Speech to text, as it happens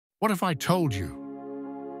What if I told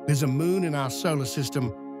you there's a moon in our solar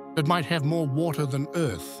system that might have more water than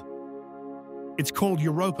Earth? It's called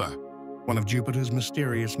Europa, one of Jupiter's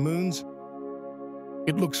mysterious moons.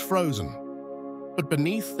 It looks frozen, but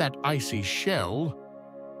beneath that icy shell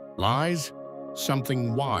lies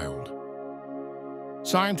something wild.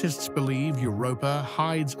 Scientists believe Europa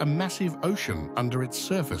hides a massive ocean under its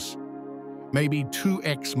surface, maybe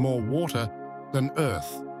 2x more water than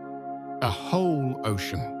Earth. A whole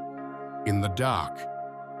ocean, in the dark,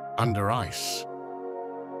 under ice.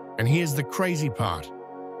 And here's the crazy part.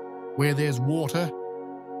 Where there's water,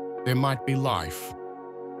 there might be life.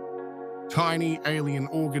 Tiny alien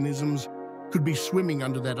organisms could be swimming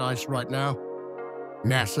under that ice right now.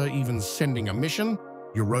 NASA even sending a mission,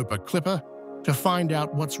 Europa Clipper, to find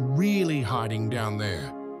out what's really hiding down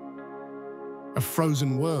there. A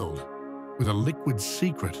frozen world with a liquid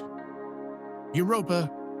secret. Europa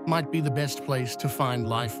might be the best place to find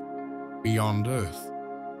life beyond Earth.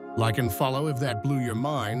 Like and follow if that blew your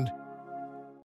mind.